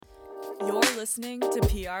You're listening to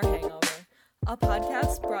PR Hangover, a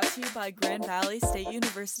podcast brought to you by Grand Valley State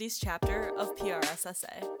University's chapter of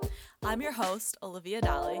PRSSA. I'm your host, Olivia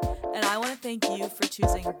Daly, and I want to thank you for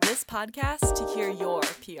choosing this podcast to cure your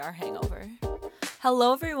PR hangover.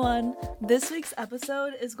 Hello, everyone. This week's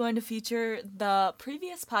episode is going to feature the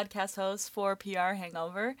previous podcast host for PR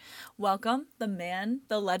Hangover. Welcome, the man,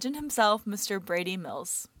 the legend himself, Mr. Brady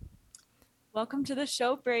Mills. Welcome to the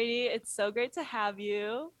show, Brady. It's so great to have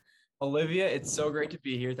you. Olivia, it's so great to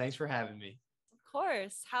be here. Thanks for having me. Of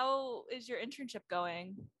course. How is your internship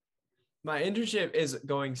going? My internship is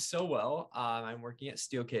going so well. I'm working at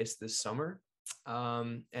Steelcase this summer.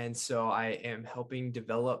 And so I am helping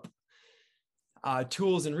develop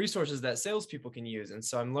tools and resources that salespeople can use. And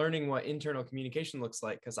so I'm learning what internal communication looks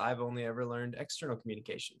like because I've only ever learned external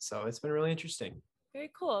communication. So it's been really interesting. Very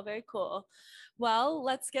cool. Very cool. Well,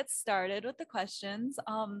 let's get started with the questions.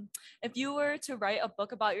 If you were to write a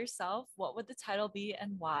book about yourself, what would the title be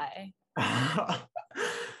and why?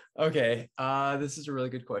 Okay. This is a really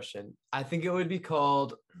good question. I think it would be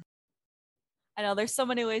called... I know there's so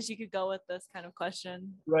many ways you could go with this kind of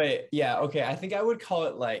question. Right. Yeah. Okay. I think I would call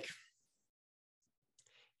it like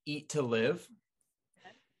Eat to Live.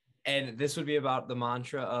 And this would be about the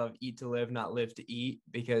mantra of eat to live, not live to eat,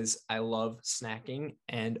 because I love snacking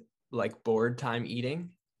and like bored time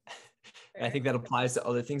eating. And I think that applies to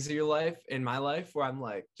other things in your life, in my life, where I'm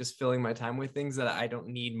like just filling my time with things that I don't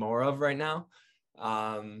need more of right now.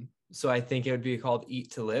 So I think it would be called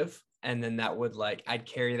Eat to Live. And then that would I'd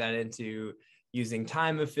carry that into using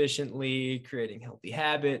time efficiently, creating healthy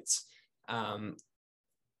habits,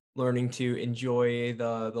 learning to enjoy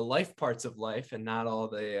the life parts of life and not all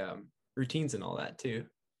the routines and all that too.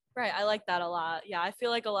 Right. I like that a lot. Yeah. I feel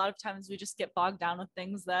like a lot of times we just get bogged down with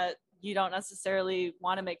things that you don't necessarily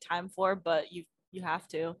want to make time for, but you have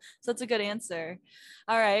to. So it's a good answer.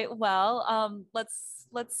 All right. Well, let's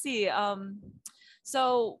see.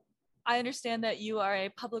 So I understand that you are a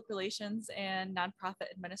public relations and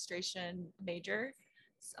nonprofit administration major.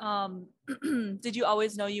 Did you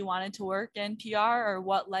always know you wanted to work in PR, or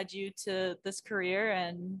what led you to this career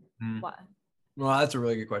and what? Well, that's a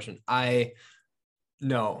really good question.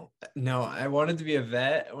 No, I wanted to be a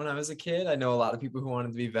vet when I was a kid. I know a lot of people who wanted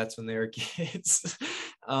to be vets when they were kids.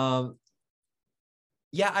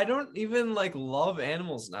 Yeah, I don't even love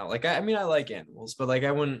animals now. I like animals, but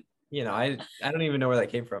I wouldn't, I don't even know where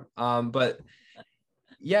that came from. But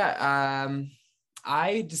yeah,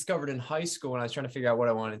 I discovered in high school when I was trying to figure out what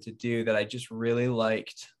I wanted to do that I just really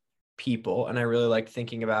liked people and I really liked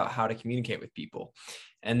thinking about how to communicate with people.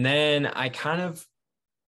 And then I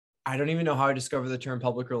don't even know how I discovered the term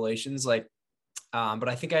public relations, but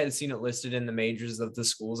I think I had seen it listed in the majors of the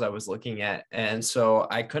schools I was looking at. And so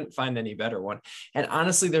I couldn't find any better one. And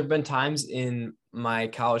honestly, there've been times in my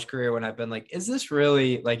college career when I've been like, is this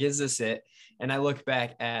really is this it? And I look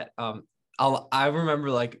back at, I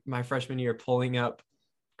remember my freshman year pulling up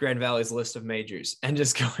Grand Valley's list of majors and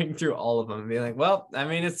just going through all of them and being like, well,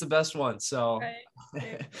 it's the best one. So,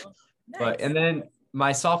 right. Cool. Nice. But, and then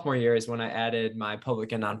my sophomore year is when I added my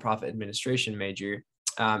public and nonprofit administration major.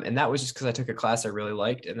 And that was just because I took a class I really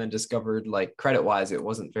liked and then discovered credit wise, it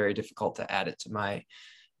wasn't very difficult to add it to my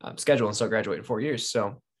schedule and still graduate in 4 years.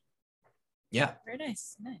 So yeah. Very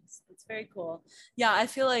nice. That's very cool. Yeah. I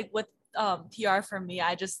feel like with PR for me,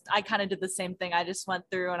 I kind of did the same thing. I just went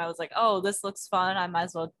through and I was like, oh, this looks fun. I might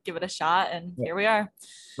as well give it a shot. And Here we are.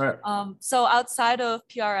 Right. So outside of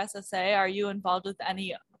PRSSA, are you involved with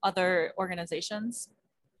any other organizations?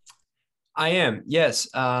 I am. Yes.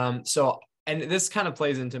 And this kind of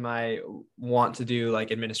plays into my want to do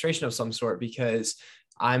administration of some sort because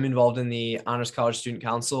I'm involved in the Honors College Student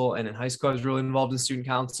Council, and in high school I was really involved in student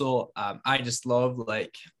council. I just love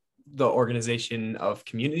the organization of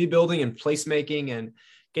community building and placemaking and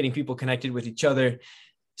getting people connected with each other.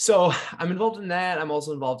 So I'm involved in that. I'm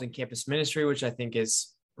also involved in campus ministry, which I think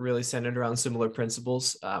is really centered around similar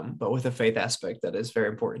principles, but with a faith aspect that is very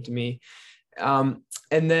important to me.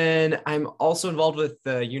 And then I'm also involved with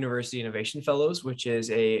the University Innovation Fellows, which is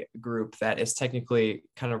a group that is technically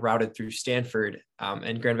kind of routed through Stanford.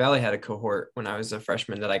 And Grand Valley had a cohort when I was a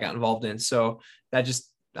freshman that I got involved in. So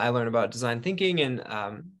I learned about design thinking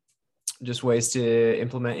and just ways to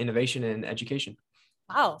implement innovation in education.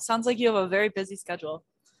 Wow. Sounds like you have a very busy schedule.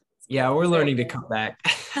 Yeah, we're learning to cut back.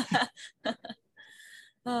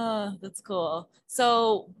 Oh, that's cool.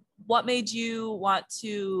 So what made you want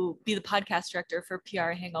to be the podcast director for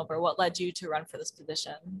PR Hangover? What led you to run for this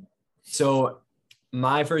position? So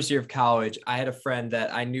my first year of college, I had a friend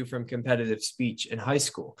that I knew from competitive speech in high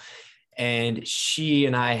school. And she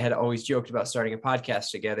and I had always joked about starting a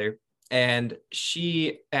podcast together. And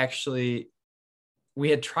she actually,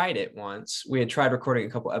 we had tried it once. We had tried recording a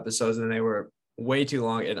couple episodes and they were way too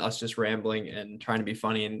long and us just rambling and trying to be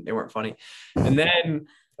funny and they weren't funny. And then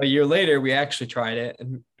a year later, we actually tried it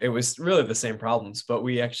and it was really the same problems, but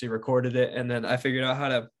we actually recorded it and then I figured out how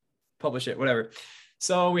to publish it, whatever.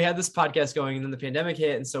 So we had this podcast going and then the pandemic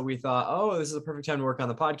hit. And so we thought, oh, this is a perfect time to work on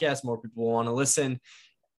the podcast. More people will want to listen.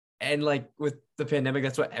 And like with the pandemic,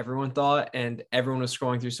 that's what everyone thought. And everyone was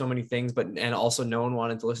scrolling through so many things, and also no one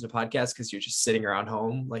wanted to listen to podcasts because you're just sitting around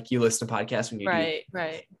home. Like you listen to podcasts when you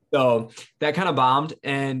Right. So that kind of bombed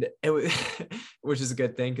and it was, which is a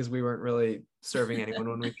good thing because we weren't really serving anyone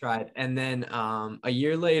when we tried. And then a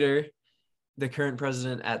year later, the current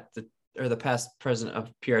president the past president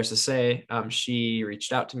of PRSSA, she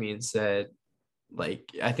reached out to me and said,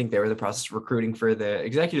 like, I think they were in the process of recruiting for the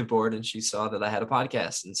executive board and she saw that I had a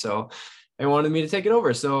podcast. And so they wanted me to take it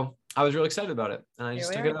over. So I was really excited about it. And I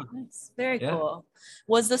just took it up. Nice. Very cool.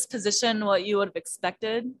 Was this position what you would have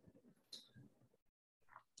expected?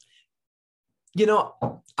 You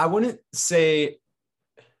know, I wouldn't say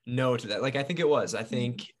no to that. Like, I think it was, I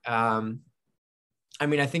think, I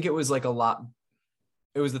think it was like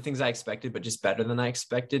it was the things I expected, but just better than I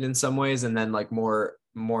expected in some ways. And then like more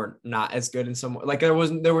not as good in some way. Like there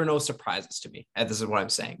were no surprises to me. And this is what I'm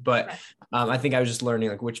saying. But I think I was just learning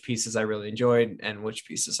like which pieces I really enjoyed and which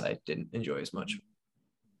pieces I didn't enjoy as much.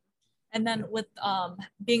 And then with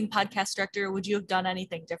being podcast director, would you have done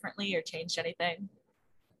anything differently or changed anything?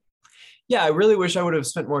 Yeah, I really wish I would have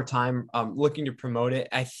spent more time looking to promote it.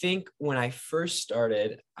 I think when I first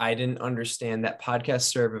started, I didn't understand that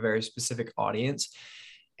podcasts serve a very specific audience.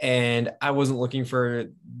 And I wasn't looking for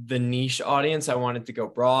the niche audience. I wanted to go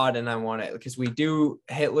broad and because we do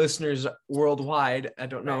hit listeners worldwide. I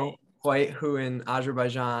don't know quite who in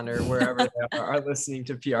Azerbaijan or wherever they are listening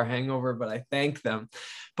to PR Hangover, but I thank them.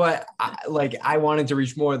 But I wanted to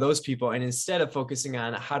reach more of those people. And instead of focusing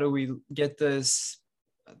on how do we get this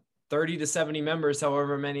 30 to 70 members,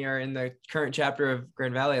 however many are in the current chapter of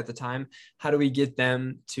Grand Valley at the time, how do we get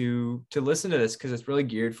them to listen to this? Because it's really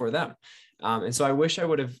geared for them. And so I wish I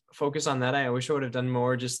would have focused on that. I wish I would have done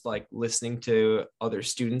more just like listening to other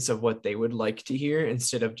students of what they would like to hear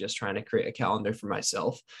instead of just trying to create a calendar for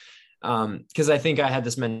myself. Because I think I had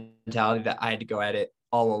this mentality that I had to go at it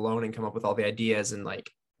all alone and come up with all the ideas. And like,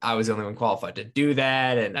 I was the only one qualified to do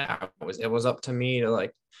that. And it was up to me to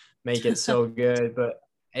like make it so good, but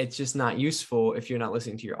it's just not useful if you're not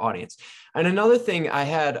listening to your audience. And another thing I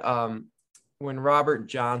had, when Robert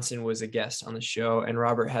Johnson was a guest on the show, and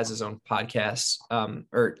Robert has his own podcast,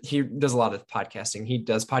 or he does a lot of podcasting. He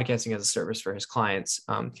does podcasting as a service for his clients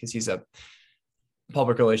because he's a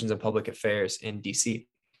public relations and public affairs in DC.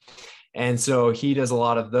 And so he does a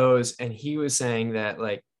lot of those. And he was saying that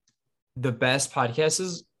like the best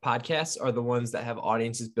podcasts are the ones that have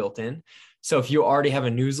audiences built in. So if you already have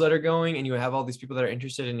a newsletter going and you have all these people that are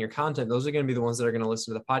interested in your content, those are going to be the ones that are going to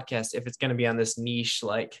listen to the podcast if it's going to be on this niche,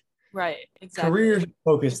 like career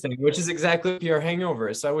focused thing, which is exactly PR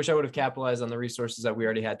Hangover. So I wish I would have capitalized on the resources that we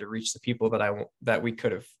already had to reach the people that we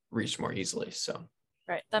could have reached more easily. So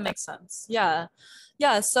right, that makes sense. Yeah.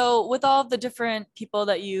 So with all the different people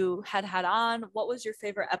that you had on, what was your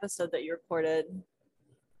favorite episode that you recorded?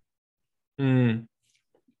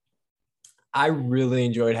 I really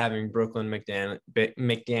enjoyed having Brooklyn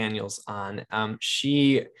McDaniels on.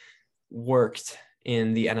 She worked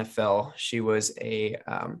in the NFL. She was a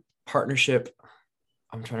partnership.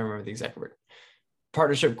 I'm trying to remember the exact word.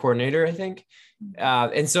 Partnership coordinator, I think.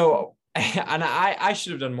 And so, and I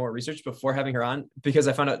should have done more research before having her on because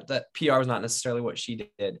I found out that PR was not necessarily what she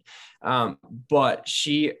did. But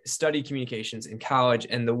she studied communications in college,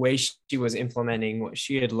 and the way she was implementing what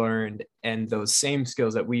she had learned and those same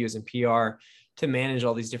skills that we use in PR to manage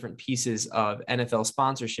all these different pieces of NFL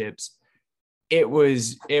sponsorships, it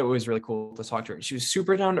was really cool to talk to her. She was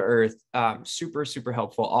super down to earth, super, super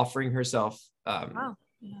helpful, offering herself,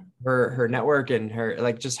 her network and her,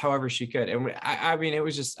 like, just however she could. And I mean, it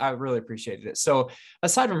was just, I really appreciated it. So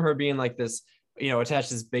aside from her being like this, attached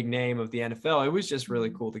to this big name of the NFL, it was just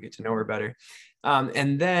really cool to get to know her better.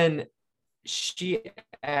 And then she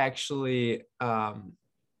actually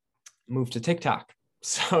moved to TikTok.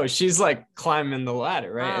 So she's like climbing the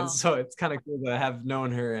ladder, right? Wow. And so it's kind of cool to have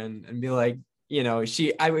known her and be like, her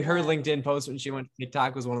LinkedIn post when she went to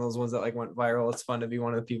TikTok was one of those ones that like went viral. It's fun to be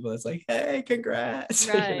one of the people that's like, hey, congrats.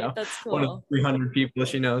 Right, that's cool. One of 300 people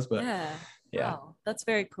she knows, but yeah. Wow, that's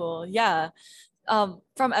very cool. Yeah.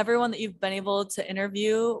 From everyone that you've been able to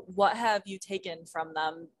interview, what have you taken from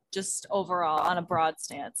them just overall on a broad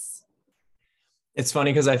stance? It's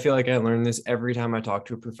funny because I feel like I learn this every time I talk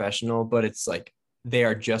to a professional, but it's like they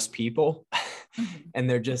are just people and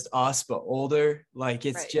they're just us, but older. Like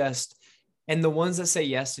it's Right. just, and the ones that say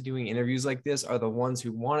yes to doing interviews like this are the ones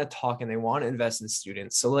who want to talk and they want to invest in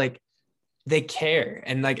students. So like they care.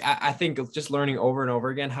 And like, I think just learning over and over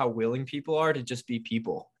again how willing people are to just be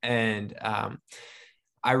people. And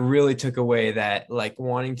I really took away that like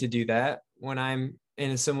wanting to do that when I'm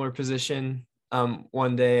in a similar position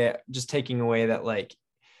one day, just taking away that like,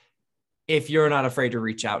 if you're not afraid to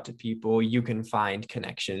reach out to people, you can find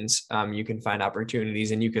connections, you can find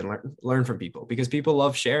opportunities, and you can learn from people, because people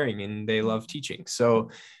love sharing and they love teaching. So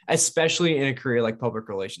especially in a career like public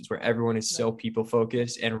relations, where everyone is so people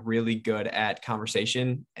focused and really good at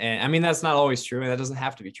conversation. And I mean, that's not always true, and that doesn't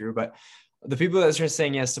have to be true, but the people that are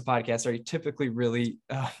saying yes to podcasts are typically really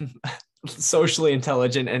socially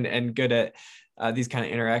intelligent and good at these kind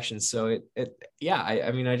of interactions. So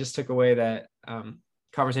I mean, I just took away that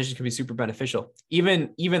conversation can be super beneficial,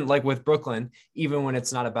 even like with Brooklyn, even when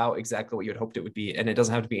it's not about exactly what you had hoped it would be, and it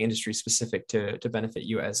doesn't have to be industry specific to benefit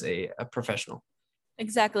you as a professional.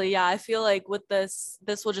 Exactly. Yeah. I feel like with this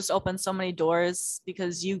will just open so many doors,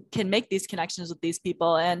 because you can make these connections with these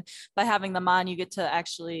people. And by having them on, you get to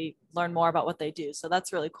actually learn more about what they do. So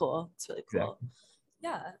that's really cool. It's really cool. Exactly.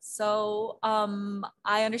 Yeah. So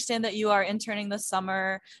I understand that you are interning this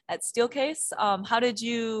summer at Steelcase. How did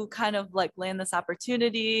you kind of like land this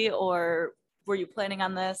opportunity, or were you planning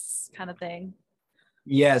on this kind of thing?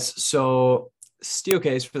 Yes. So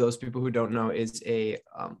Steelcase, for those people who don't know, is a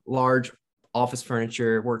large office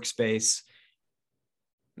furniture workspace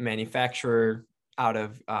manufacturer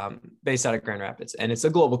based out of Grand Rapids, and it's a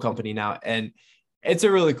global company now, and it's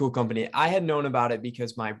a really cool company. I had known about it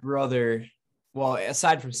because my brother, well,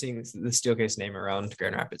 aside from seeing the Steelcase name around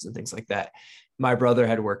Grand Rapids and things like that, my brother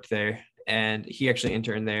had worked there, and he actually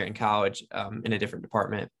interned there in college in a different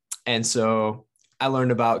department. And so I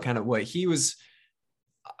learned about kind of what he was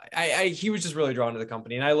he was just really drawn to the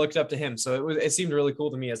company, and I looked up to him. So it seemed really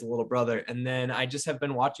cool to me as a little brother. And then I just have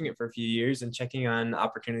been watching it for a few years and checking on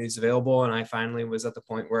opportunities available. And I finally was at the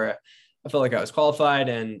point where I felt like I was qualified,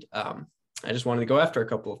 and I just wanted to go after a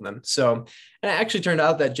couple of them. So, and it actually turned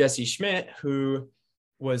out that Jessie Schmidt, who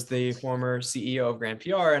was the former CEO of Grand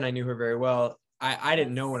PR, and I knew her very well. I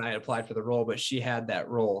didn't know when I applied for the role, but she had that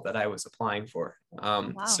role that I was applying for.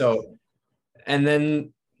 Wow. So, and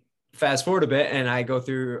then fast forward a bit, and I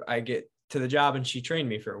get to the job, and she trained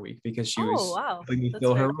me for a week because she was helping me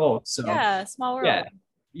fill her role. So yeah, small world.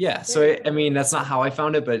 Yeah. So I mean, that's not how I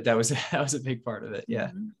found it, but that was a big part of it. Yeah.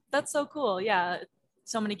 Mm-hmm. That's so cool. Yeah.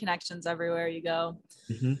 So many connections everywhere you go.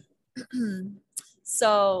 Mm-hmm.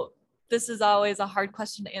 So this is always a hard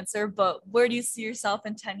question to answer, but where do you see yourself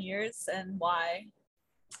in 10 years and why?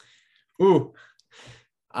 Ooh.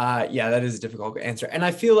 Yeah, that is a difficult answer. And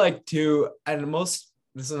I feel like this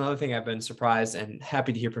is another thing I've been surprised and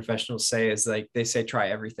happy to hear professionals say, is like, they say, try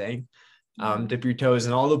everything, dip your toes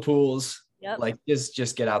in all the pools, like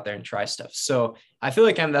just get out there and try stuff. So I feel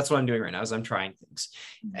like that's what I'm doing right now, is I'm trying things.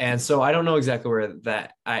 And so I don't know exactly where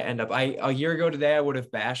that I end up. A year ago today, I would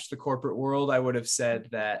have bashed the corporate world. I would have said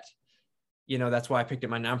that, that's why I picked up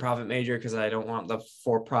my nonprofit major, because I don't want the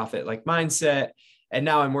for-profit like mindset. And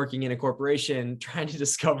now I'm working in a corporation trying to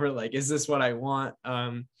discover, like, is this what I want?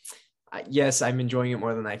 Yes, I'm enjoying it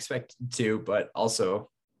more than I expected to, but also,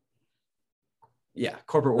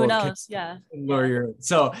 corporate world. Who knows?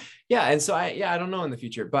 So and so I don't know in the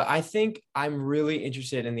future, but I think I'm really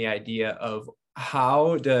interested in the idea of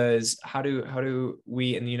how do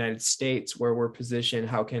we in the United States, where we're positioned,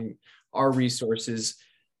 how can our resources,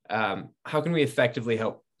 how can we effectively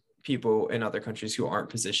help people in other countries who aren't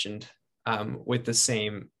positioned with the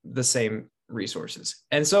same resources?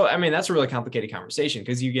 And so, I mean, that's a really complicated conversation,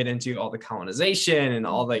 because you get into all the colonization and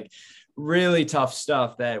all like really tough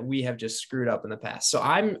stuff that we have just screwed up in the past. So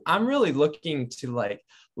I'm really looking to like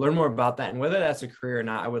learn more about that, and whether that's a career or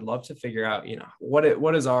not, I would love to figure out,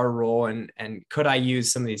 what is our role, and could I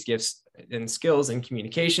use some of these gifts and skills and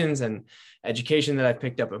communications and education that I've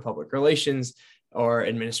picked up in public relations or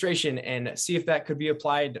administration, and see if that could be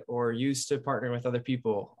applied or used to partner with other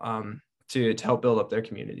people to help build up their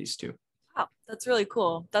communities too. Wow, that's really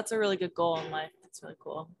cool. That's a really good goal in life. That's really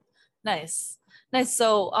cool. Nice.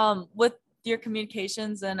 So with your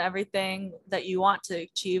communications and everything that you want to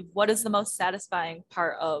achieve, what is the most satisfying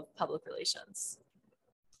part of public relations?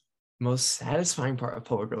 Most satisfying part of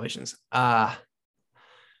public relations? I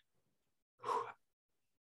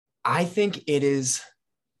think it is,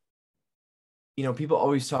 people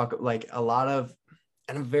always talk like a lot of,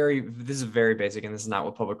 and this is very basic, and this is not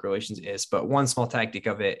what public relations is, but one small tactic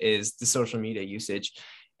of it is the social media usage.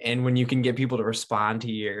 and when you can get people to respond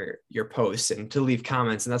to your posts and to leave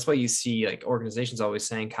comments, and that's why you see like organizations always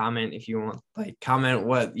saying comment if you want, like comment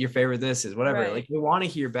what your favorite this is, whatever. Right. Like we want to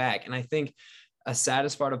hear back. And I think a did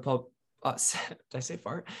I say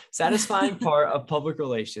fart? Satisfying part of public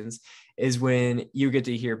relations is when you get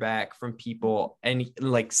to hear back from people and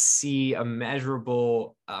like see a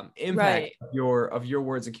measurable impact Right. of your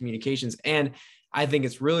words and communications. And I think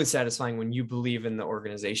it's really satisfying when you believe in the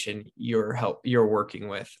organization you're working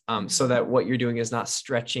with, so that what you're doing is not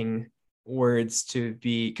stretching words to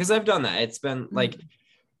be, because I've done that. It's been like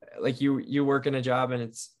you work in a job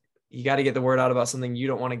and you got to get the word out about something you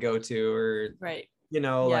don't want to go to, or Right.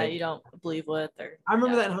 like you don't believe with, or I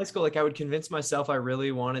remember that in high school, like I would convince myself I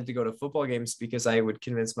really wanted to go to football games because I would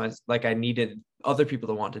convince like I needed other people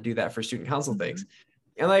to want to do that for student council things.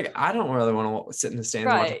 And like, I don't really want to sit in the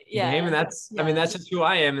stands and watch the game. And I mean, that's just who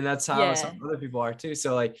I am. And that's how some other people are too.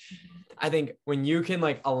 So like, I think when you can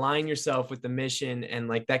like align yourself with the mission, and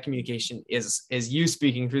like that communication is you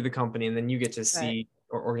speaking through the company, and then you get to see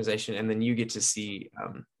or organization, and then you get to see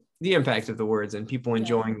the impact of the words and people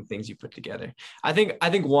enjoying the things you put together. I think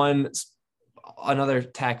another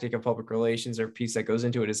tactic of public relations or piece that goes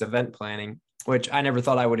into it is event planning, which I never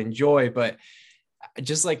thought I would enjoy, but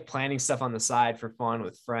just like planning stuff on the side for fun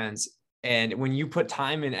with friends. And when you put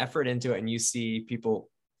time and effort into it and you see people,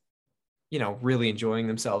 really enjoying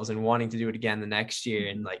themselves and wanting to do it again the next year,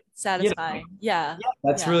 and like satisfying.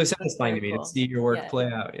 That's really satisfying to me cool. to see your work play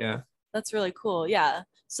out. Yeah. That's really cool. Yeah.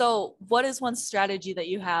 So what is one strategy that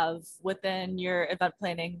you have within your event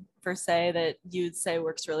planning per se that you'd say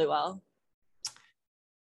works really well?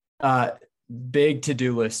 Big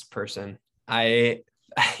to-do list person. I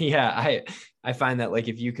find that like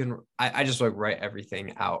if you can, I just like write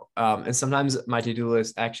everything out. And sometimes my to-do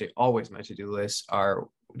list, actually always my to-do lists are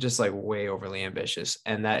just like way overly ambitious.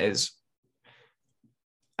 And that is,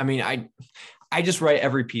 I mean, I just write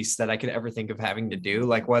every piece that I could ever think of having to do,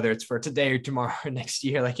 like whether it's for today or tomorrow or next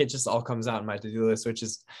year, like it just all comes out in my to-do list, which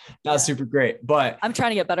is not super great, but I'm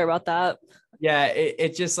trying to get better about that. Yeah.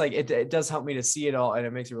 It just like, it does help me to see it all, and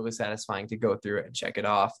it makes it really satisfying to go through it and check it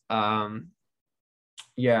off.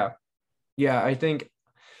 Yeah. I think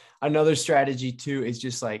another strategy too is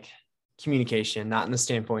just like communication, not in the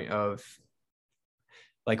standpoint of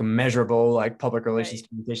like measurable, like public relations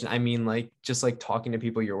communication. I mean, like just like talking to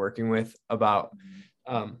people you're working with about,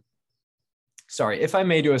 sorry, if I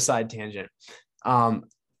may do a side tangent.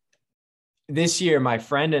 This year, my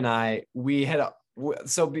friend and I, there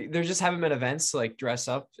just haven't been events to like dress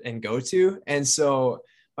up and go to. And so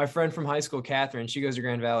my friend from high school, Catherine, she goes to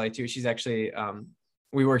Grand Valley too. She's actually,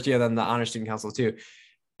 we work together on the Honor Student Council too.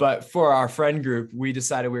 But for our friend group, we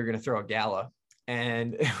decided we were going to throw a gala,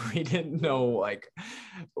 and we didn't know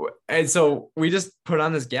and so we just put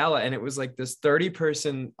on this gala, and it was like this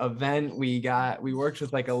 30-person event. We worked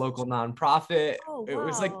with like a local nonprofit. Oh, wow. It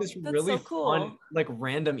was like this That's really so cool. fun, like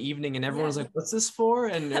random evening, and everyone was like, "What's this for?"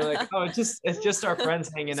 And they're like, "Oh, it's just our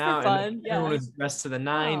friends hanging out." And everyone was dressed to the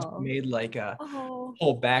nines. We made like a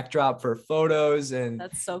whole backdrop for photos, and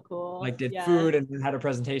that's so cool. Like did food and had a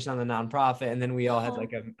presentation on the nonprofit, and then we all had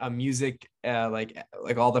like a music, like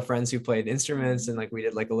all the friends who played instruments, and like we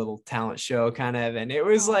did like a little talent show kind of, and it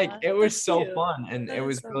was it was so fun, and it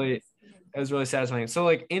was really satisfying. So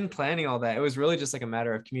like in planning all that, it was really just like a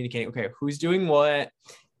matter of communicating, okay, who's doing what,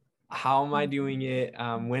 how am I doing it,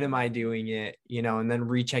 when am I doing it, and then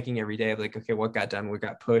rechecking every day of like, okay, what got done, what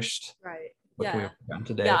got pushed,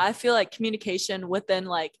 today. I feel like communication within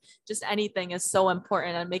like just anything is so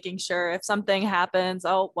important, and making sure if something happens,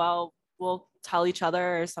 oh well, we'll tell each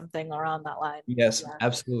other or something around that line. Yes,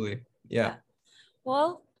 absolutely. Yeah.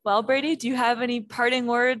 Well, Brady, do you have any parting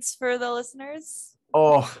words for the listeners?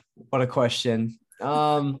 Oh, what a question.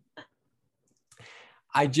 I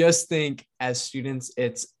just think as students,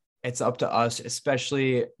 it's up to us,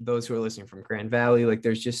 especially those who are listening from Grand Valley. Like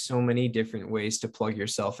there's just so many different ways to plug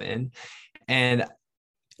yourself in. And,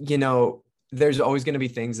 there's always going to be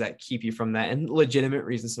things that keep you from that, and legitimate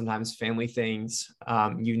reasons, sometimes family things,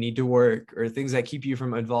 you need to work, or things that keep you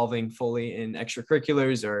from involving fully in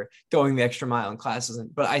extracurriculars or going the extra mile in classes.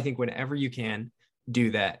 But I think whenever you can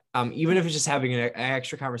do that, even if it's just having an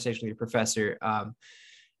extra conversation with your professor,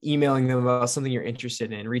 emailing them about something you're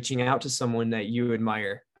interested in, reaching out to someone that you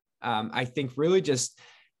admire. I think really just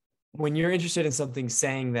when you're interested in something,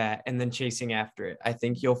 saying that and then chasing after it, I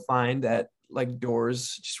think you'll find that like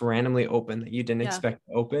doors just randomly open that you didn't expect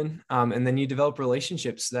to open. And then you develop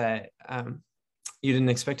relationships that you didn't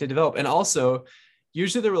expect to develop. And also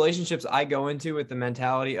usually the relationships I go into with the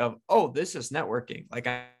mentality of, oh, this is networking. Like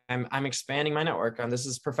I'm expanding my network on this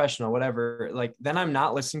is professional, whatever. Like then I'm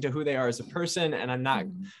not listening to who they are as a person, and I'm not,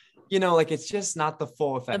 like it's just not the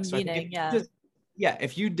full effect. The meaning,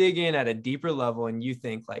 if you dig in at a deeper level and you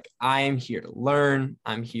think like, I am here to learn,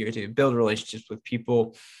 I'm here to build relationships with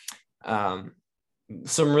people,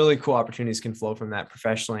 some really cool opportunities can flow from that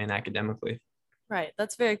professionally and academically. Right.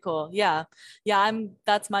 That's very cool. Yeah.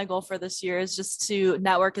 That's my goal for this year, is just to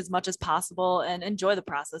network as much as possible and enjoy the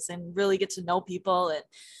process and really get to know people and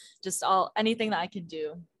just anything that I can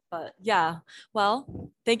do. But yeah,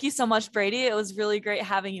 well, thank you so much, Brady. It was really great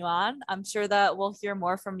having you on. I'm sure that we'll hear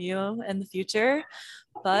more from you in the future,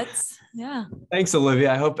 but yeah. Thanks,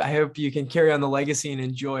 Olivia. I hope you can carry on the legacy and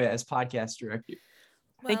enjoy it as podcast director.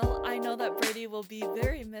 Well, I know that Brady will be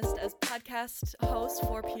very missed as podcast host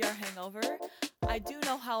for PR Hangover. I do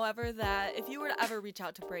know, however, that if you were to ever reach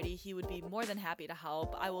out to Brady, he would be more than happy to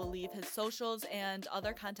help. I will leave his socials and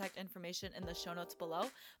other contact information in the show notes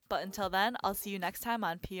below. But until then, I'll see you next time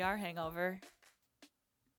on PR Hangover.